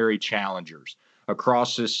primary challengers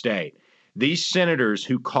across this state. These senators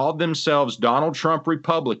who called themselves Donald Trump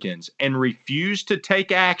Republicans and refused to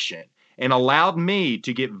take action and allowed me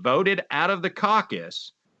to get voted out of the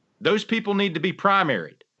caucus, those people need to be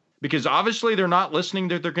primaried, because obviously they're not listening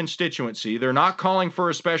to their constituency. They're not calling for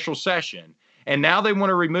a special session. And now they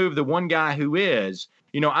want to remove the one guy who is.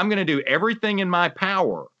 I'm going to do everything in my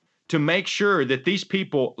power to make sure that these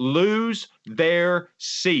people lose their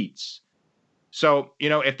seats. So,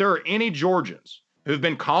 if there are any Georgians who've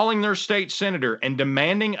been calling their state senator and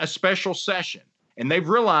demanding a special session, and they've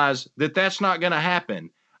realized that that's not going to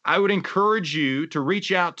happen, I would encourage you to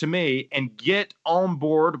reach out to me and get on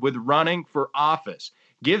board with running for office.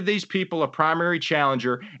 Give these people a primary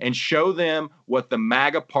challenger and show them what the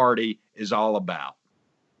MAGA party is all about.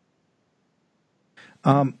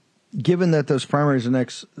 Given that those primaries are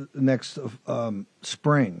next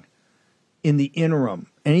spring, in the interim,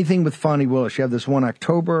 anything with Fani Willis, you have this 1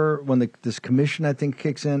 October when this commission, I think,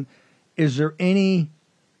 kicks in. Is there any,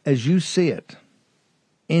 as you see it,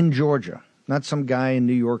 in Georgia, not some guy in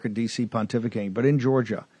New York or D.C. pontificating, but in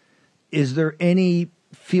Georgia, is there any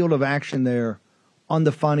field of action there on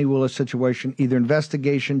the Fani Willis situation, either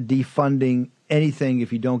investigation, defunding, anything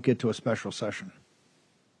if you don't get to a special session?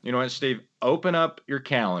 You know what, Steve? Open up your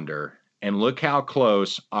calendar and look how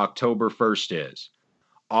close October 1st is.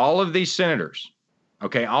 All of these senators,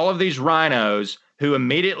 all of these rhinos who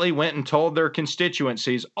immediately went and told their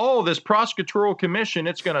constituencies, oh, this prosecutorial commission,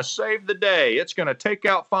 it's going to save the day. It's going to take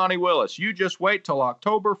out Fani Willis. You just wait till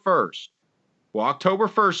October 1st. Well, October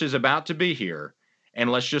 1st is about to be here,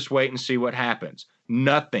 and let's just wait and see what happens.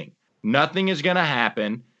 Nothing is going to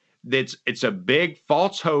happen. It's a big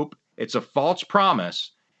false hope. It's a false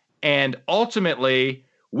promise. And ultimately,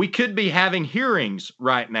 we could be having hearings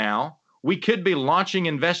right now. We could be launching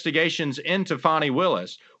investigations into Fani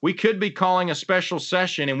Willis. We could be calling a special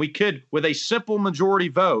session, and we could, with a simple majority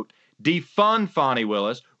vote, defund Fani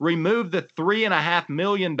Willis, remove the $3.5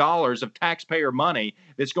 million of taxpayer money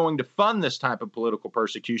that's going to fund this type of political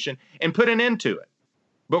persecution, and put an end to it.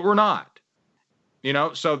 but we're not.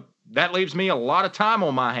 So that leaves me a lot of time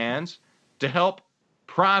on my hands to help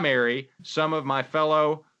primary some of my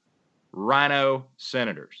fellow rhino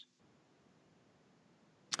senators.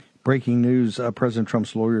 Breaking news, President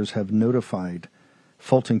Trump's lawyers have notified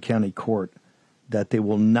Fulton County Court that they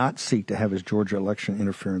will not seek to have his Georgia election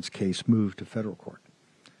interference case moved to federal court.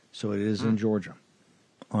 So it is in Georgia,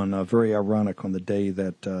 on very ironic on the day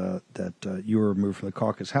that you were removed from the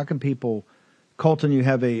caucus. How can people, Colton, you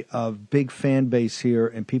have a big fan base here,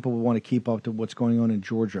 and people will want to keep up to what's going on in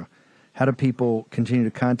Georgia. How do people continue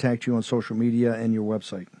to contact you on social media and your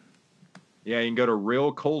website? Yeah, you can go to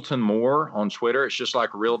Real Colton Moore on Twitter. It's just like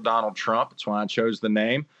Real Donald Trump. That's why I chose the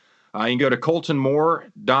name. You can go to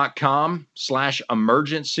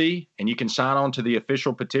coltonmoore.com/emergency, and you can sign on to the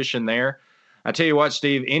official petition there. I tell you what,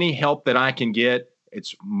 Steve, any help that I can get,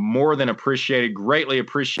 it's more than appreciated, greatly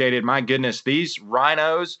appreciated. My goodness, these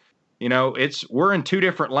rhinos, we're in two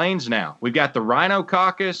different lanes now. We've got the Rhino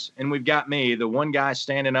Caucus, and we've got me, the one guy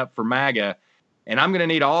standing up for MAGA, and I'm going to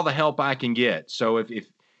need all the help I can get. So if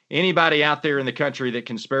anybody out there in the country that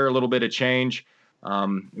can spare a little bit of change,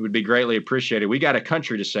 it would be greatly appreciated. We got a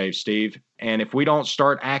country to save, Steve, and if we don't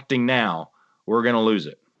start acting now, we're going to lose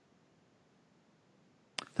it.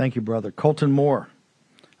 Thank you, brother. Colton Moore,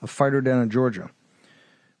 a fighter down in Georgia.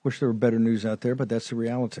 Wish there were better news out there, but that's the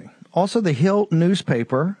reality. Also, the Hill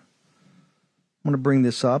newspaper, I want to bring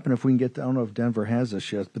this up, and if we can get, I don't know if Denver has this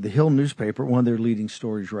yet, but the Hill newspaper, one of their leading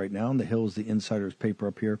stories right now, and the Hill is the insider's paper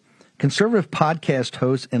up here. Conservative podcast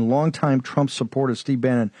host and longtime Trump supporter Steve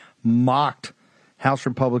Bannon mocked House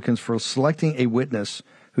Republicans for selecting a witness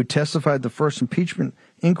who testified at the first impeachment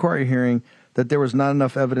inquiry hearing that there was not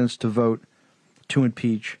enough evidence to vote to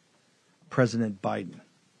impeach President Biden.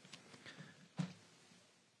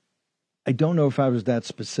 I don't know if I was that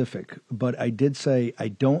specific, but I did say I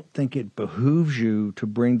don't think it behooves you to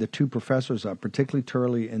bring the two professors up, particularly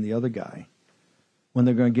Turley and the other guy, when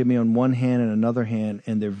they're going to give me on one hand and another hand,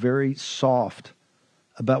 and they're very soft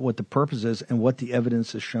about what the purpose is and what the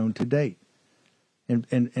evidence has shown to date.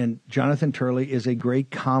 And Jonathan Turley is a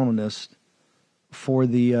great columnist for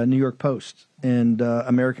the New York Post and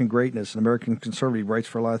American Greatness, and American Conservative, writes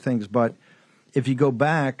for a lot of things. But if you go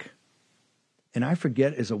back, and I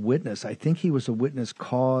forget as a witness, I think he was a witness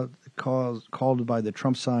called by the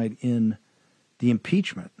Trump side in the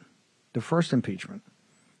impeachment, the first impeachment.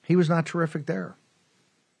 He was not terrific there.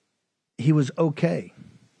 He was okay.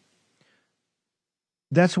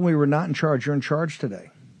 That's when we were not in charge. You're in charge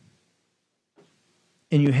today.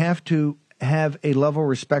 And you have to have a level of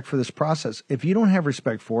respect for this process. If you don't have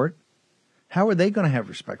respect for it, how are they going to have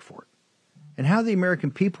respect for it? And how the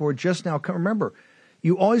American people are just now, remember,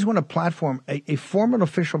 you always want a platform, a formal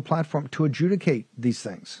official platform to adjudicate these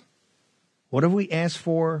things. What have we asked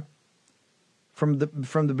for from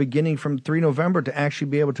the beginning, from 3 November, to actually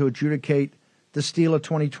be able to adjudicate the steal of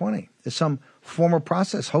 2020? There's some formal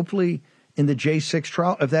process. Hopefully in the J6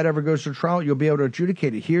 trial, if that ever goes to trial, you'll be able to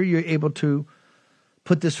adjudicate it. Here you're able to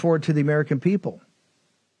put this forward to the American people.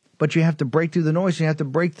 But you have to break through the noise. You have to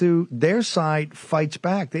break through. Their side fights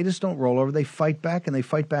back. They just don't roll over. They fight back, and they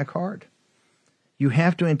fight back hard. You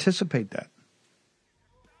have to anticipate that.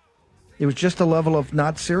 It was just a level of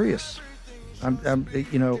not serious.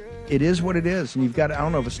 It is what it is. And you've got, I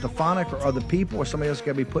don't know if it's Stefanik or other people or somebody else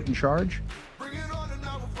got to be put in charge.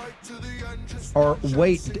 Or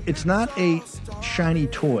wait, it's not a shiny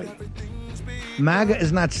toy. MAGA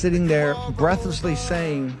is not sitting there breathlessly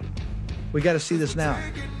saying, we got to see this now.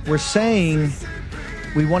 We're saying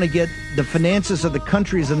we want to get the finances of the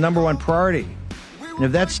country as the number one priority. And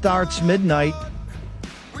if that starts midnight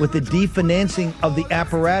with the definancing of the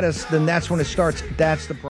apparatus, then that's when it starts. That's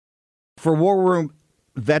the problem. For War Room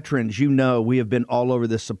veterans, we have been all over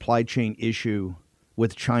this supply chain issue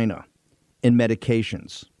with China and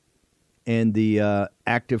medications and the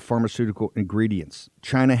active pharmaceutical ingredients.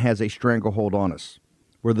 China has a stranglehold on us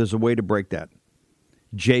where there's a way to break that.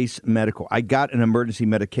 Jace Medical. I got an emergency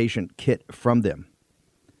medication kit from them.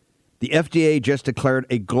 The FDA just declared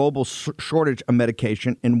a global shortage of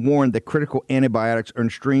medication and warned that critical antibiotics are in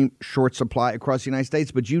extreme short supply across the United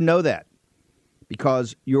States. But you know that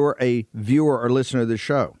because you're a viewer or listener to the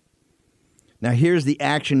show. Now, here's the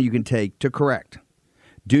action you can take to correct.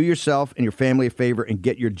 Do yourself and your family a favor and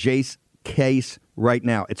get your Jace case right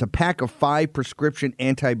now. It's a pack of 5 prescription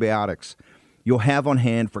antibiotics you'll have on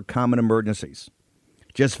hand for common emergencies.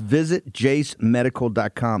 Just visit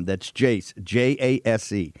jacemedical.com. That's Jace,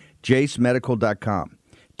 J-A-S-E, jacemedical.com.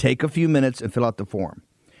 Take a few minutes and fill out the form.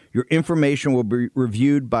 Your information will be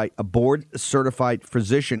reviewed by a board-certified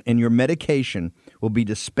physician, and your medication will be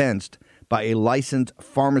dispensed by a licensed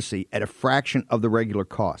pharmacy at a fraction of the regular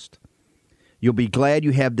cost. You'll be glad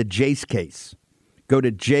you have the Jase case. Go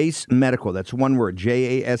to Jase Medical, that's one word,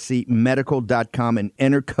 JASE medical.com, and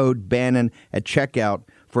enter code Bannon at checkout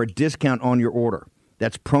for a discount on your order.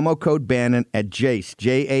 That's promo code Bannon at Jase,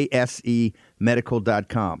 JASE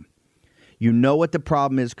medical.com. You know what the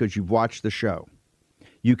problem is because you've watched the show.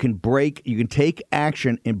 You can take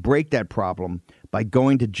action and break that problem by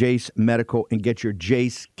going to Jase Medical and get your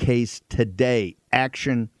Jase case today.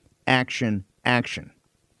 Action, action, action.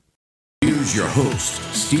 Here's your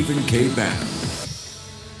host, Stephen K. Bannon.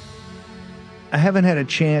 I haven't had a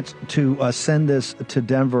chance to send this to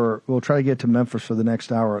Denver. We'll try to get to Memphis for the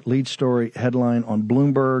next hour. Lead story, headline on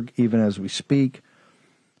Bloomberg, even as we speak.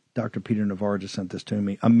 Dr. Peter Navarro just sent this to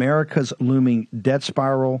me. America's looming debt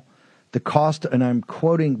spiral. The cost, and I'm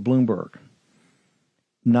quoting Bloomberg,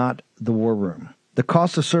 not the War Room. The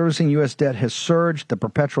cost of servicing U.S. debt has surged. The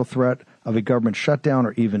perpetual threat of a government shutdown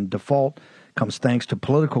or even default comes thanks to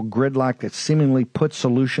political gridlock that seemingly puts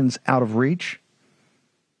solutions out of reach.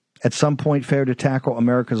 At some point, failure to tackle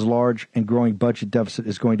America's large and growing budget deficit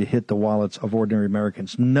is going to hit the wallets of ordinary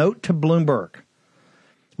Americans. Note to Bloomberg,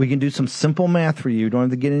 we can do some simple math for you. Don't have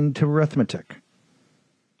to get into arithmetic.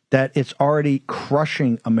 That it's already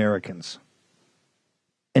crushing Americans.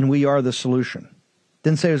 And we are the solution.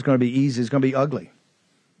 Didn't say it was going to be easy. It's going to be ugly.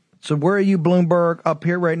 So where are you, Bloomberg, up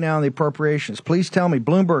here right now in the appropriations? Please tell me,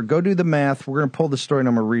 Bloomberg, go do the math. We're going to pull the story and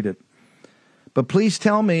I'm going to read it. But please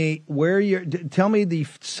tell me tell me the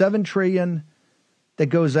 $7 trillion that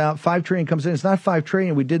goes out, $5 trillion comes in. It's not $5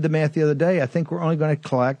 trillion. We did the math the other day. I think we're going to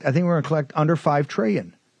collect under $5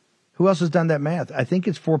 trillion. Who else has done that math? I think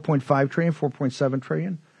it's 4.5 trillion, 4.7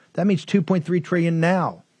 trillion. That means 2.3 trillion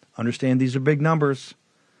now. Understand these are big numbers.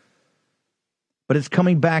 But it's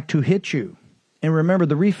coming back to hit you. And remember,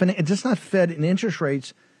 the refinance, it's just not Fed in interest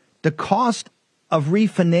rates. The cost of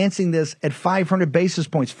refinancing this at 500 basis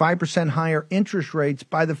points, 5% higher interest rates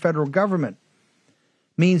by the federal government,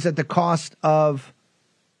 means that the cost of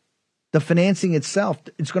the financing itself,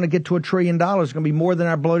 it's going to get to $1 trillion. It's going to be more than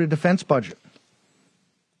our bloated defense budget.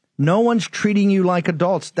 No one's treating you like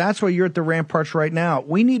adults. That's why you're at the ramparts right now.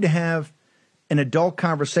 We need to have an adult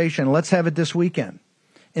conversation. Let's have it this weekend.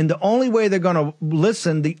 And the only way they're going to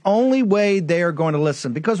listen,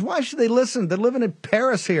 because why should they listen? They're living in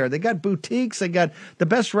Paris here. They got boutiques. They got the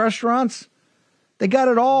best restaurants. They got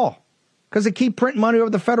it all because they keep printing money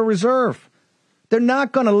over the Federal Reserve. They're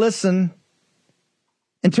not going to listen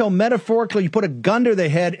until metaphorically you put a gun to their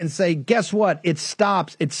head and say, guess what? It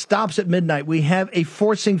stops. It stops at midnight. We have a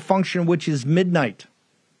forcing function, which is midnight.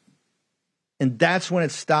 And that's when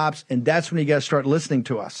it stops. And that's when you got to start listening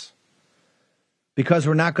to us. Because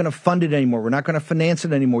we're not going to fund it anymore. We're not going to finance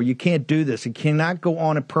it anymore. You can't do this. It cannot go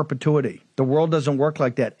on in perpetuity. The world doesn't work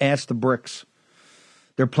like that. Ask the BRICS.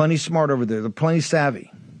 They're plenty smart over there. They're plenty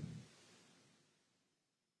savvy.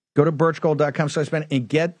 Go to birchgold.com/Bannon and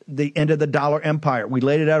get the end of the dollar empire. We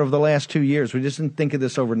laid it out over the last 2 years. We just didn't think of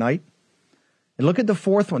this overnight. And look at the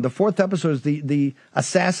fourth one. The fourth episode is the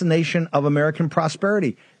assassination of American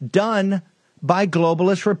prosperity, done by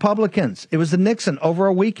globalist Republicans. It was the Nixon over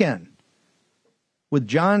a weekend with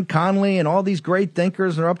John Connolly and all these great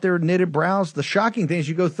thinkers. They're up there with knitted brows. The shocking thing is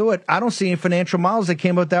you go through it, I don't see any financial models that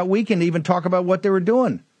came out that weekend to even talk about what they were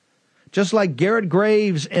doing. Just like Garrett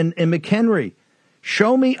Graves and McHenry.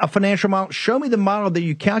 Show me a financial model. Show me the model that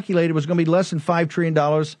you calculated was going to be less than $5 trillion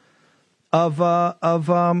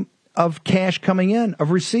of cash coming in,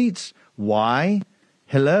 of receipts. Why?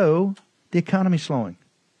 Hello, the economy's slowing.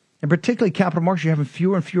 And particularly capital markets, you're having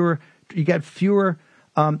fewer and fewer, you got fewer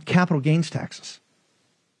capital gains taxes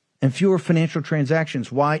and fewer financial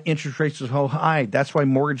transactions. Why? Interest rates are so high. That's why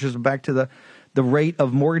mortgages are back to the rate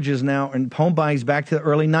of mortgages now, and home buying is back to the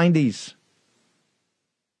early 90s.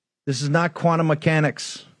 This is not quantum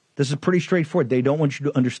mechanics. This is pretty straightforward. They don't want you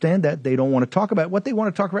to understand that. They don't want to talk about it. What they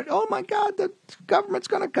want to talk about, oh, my God, the government's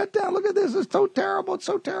going to cut down. Look at this. It's so terrible. It's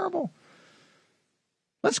so terrible.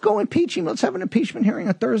 Let's go impeach him. Let's have an impeachment hearing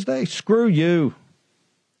on Thursday. Screw you.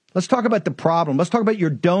 Let's talk about the problem. Let's talk about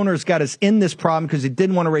your donors got us in this problem because they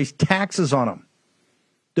didn't want to raise taxes on them.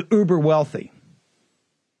 The uber wealthy.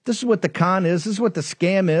 This is what the con is. This is what the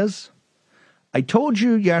scam is. I told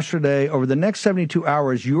you yesterday, over the next 72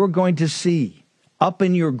 hours, you are going to see up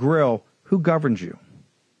in your grill who governs you.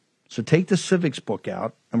 So take the civics book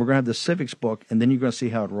out, and we're going to have the civics book, and then you're going to see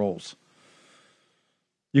how it rolls.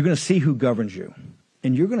 You're going to see who governs you.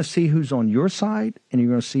 And you're going to see who's on your side, and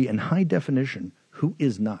you're going to see in high definition who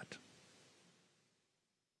is not.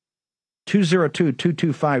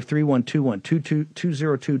 202-225-3121,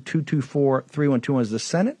 202-224-3121 is the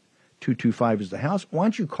Senate. 225 is the House. Why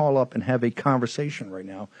don't you call up and have a conversation right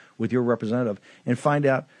now with your representative and find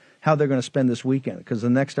out how they're going to spend this weekend? Because the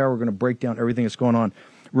next hour we're going to break down everything that's going on.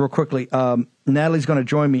 Real quickly, Natalie's going to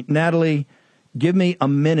join me. Natalie, give me a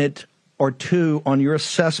minute or two on your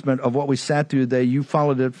assessment of what we sat through today. You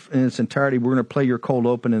followed it in its entirety. We're going to play your cold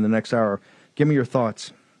open in the next hour. Give me your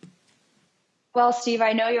thoughts. Well, Steve,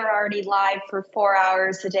 I know you're already live for 4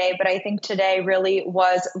 hours a day, but I think today really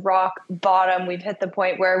was rock bottom. We've hit the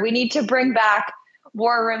point where we need to bring back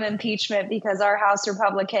war room impeachment because our House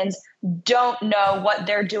Republicans don't know what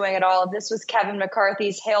they're doing at all. This was Kevin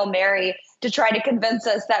McCarthy's Hail Mary to try to convince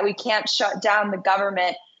us that we can't shut down the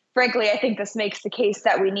government. Frankly, I think this makes the case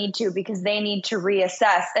that we need to because they need to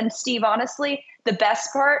reassess. And Steve, honestly, the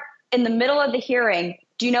best part, in the middle of the hearing,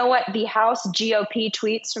 do you know what the House GOP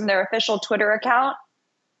tweets from their official Twitter account?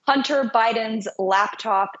 Hunter Biden's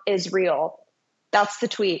laptop is real. That's the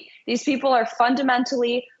tweet. These people are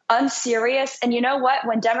fundamentally unserious. And you know what?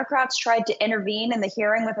 When Democrats tried to intervene in the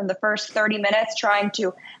hearing within the first 30 minutes, trying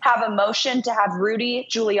to have a motion to have Rudy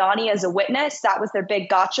Giuliani as a witness, that was their big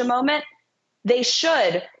gotcha moment. They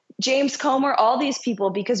should. James Comer, all these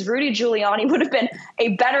people, because Rudy Giuliani would have been a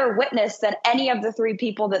better witness than any of the three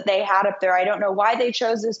people that they had up there. I don't know why they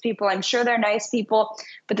chose those people. I'm sure they're nice people,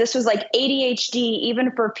 but this was like ADHD,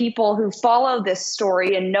 even for people who follow this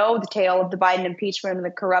story and know the tale of the Biden impeachment and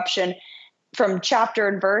the corruption from chapter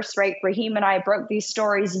and verse, right? Raheem and I broke these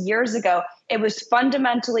stories years ago. It was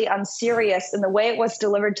fundamentally unserious in the way it was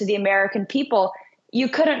delivered to the American people. You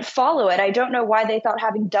couldn't follow it. I don't know why they thought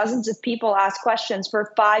having dozens of people ask questions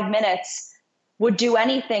for 5 minutes would do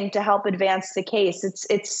anything to help advance the case.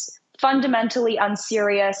 It's fundamentally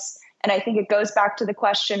unserious. And I think it goes back to the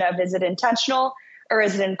question of, is it intentional or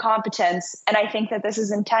is it incompetence? And I think that this is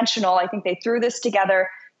intentional. I think they threw this together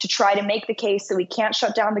to try to make the case that we can't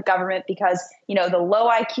shut down the government because, you know, the low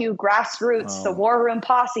IQ grassroots, the war room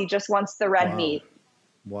posse just wants the red meat.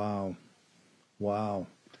 Wow.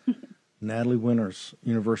 Natalie Winters,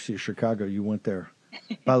 University of Chicago, you went there.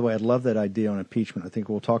 By the way, I'd love that idea on impeachment. I think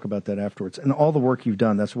we'll talk about that afterwards. And all the work you've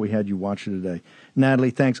done, that's what we had you watch today.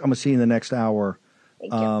 Natalie, thanks. I'm going to see you in the next hour.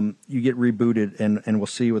 Thank you. You get rebooted, and we'll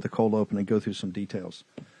see you with the cold open and go through some details.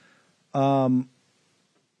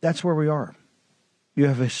 That's where we are. You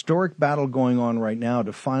have a historic battle going on right now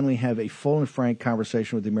to finally have a full and frank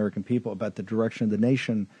conversation with the American people about the direction of the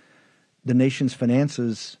nation, the nation's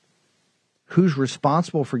finances, who's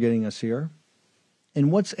responsible for getting us here,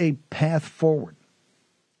 and what's a path forward.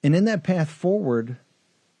 And in that path forward,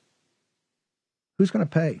 who's going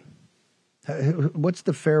to pay? What's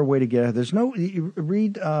the fair way to get out? There's no, you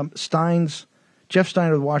read Jeff Stein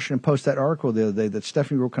of the Washington Post, that article the other day that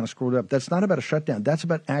Stephanie wrote, kind of scrolled up. That's not about a shutdown. That's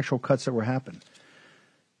about actual cuts that were happening.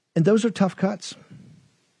 And those are tough cuts.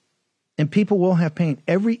 And people will have pain.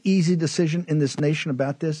 Every easy decision in this nation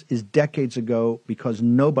about this is decades ago because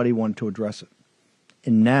nobody wanted to address it.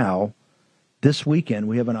 And now, this weekend,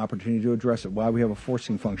 we have an opportunity to address it. Why? We have a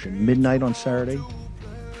forcing function. Midnight on Saturday,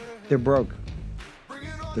 they're broke.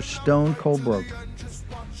 They're stone cold broke.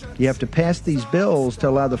 You have to pass these bills to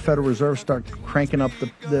allow the Federal Reserve to start cranking up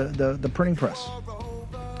the printing press.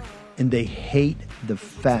 And they hate the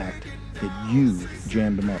fact that you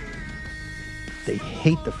jammed them up. They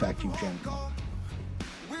hate the fact you jammed them up.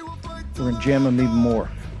 We're going to jam them even more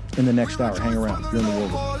in the next hour. Hang around. You're in the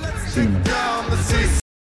world. See you in a minute.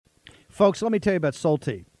 Folks, let me tell you about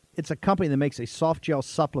Solti. It's a company that makes a soft gel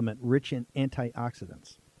supplement rich in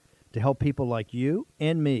antioxidants to help people like you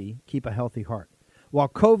and me keep a healthy heart. While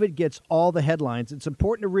COVID gets all the headlines, it's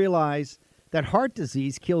important to realize that heart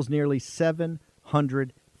disease kills nearly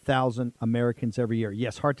 700,000 Americans every year.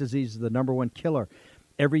 Yes, heart disease is the number one killer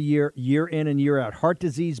every year, year in and year out. Heart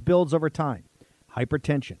disease builds over time.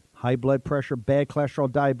 Hypertension, high blood pressure, bad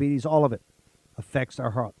cholesterol, diabetes, all of it affects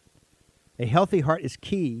our heart. A healthy heart is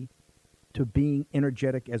key to being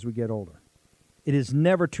energetic as we get older. It is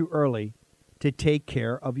never too early to take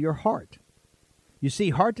care of your heart. You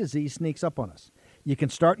see, heart disease sneaks up on us. You can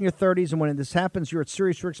start in your 30s, and when this happens, you're at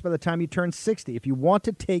serious risk by the time you turn 60. If you want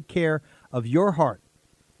to take care of your heart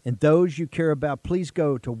and those you care about, please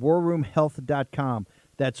go to warroomhealth.com.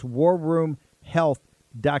 That's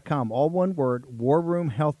warroomhealth.com. All one word,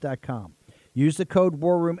 warroomhealth.com. Use the code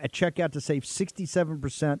WARROOM at checkout to save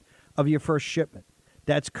 67% of your first shipment.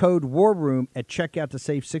 That's code WARROOM at checkout to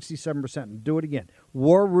save 67%. And do it again.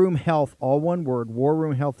 War Room Health, all one word,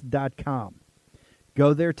 warroomhealth.com.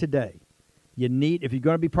 Go there today. You need, if you're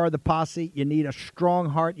going to be part of the posse, you need a strong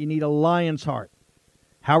heart. You need a lion's heart.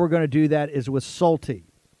 How we're going to do that is with Solti.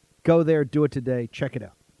 Go there, do it today. Check it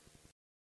out.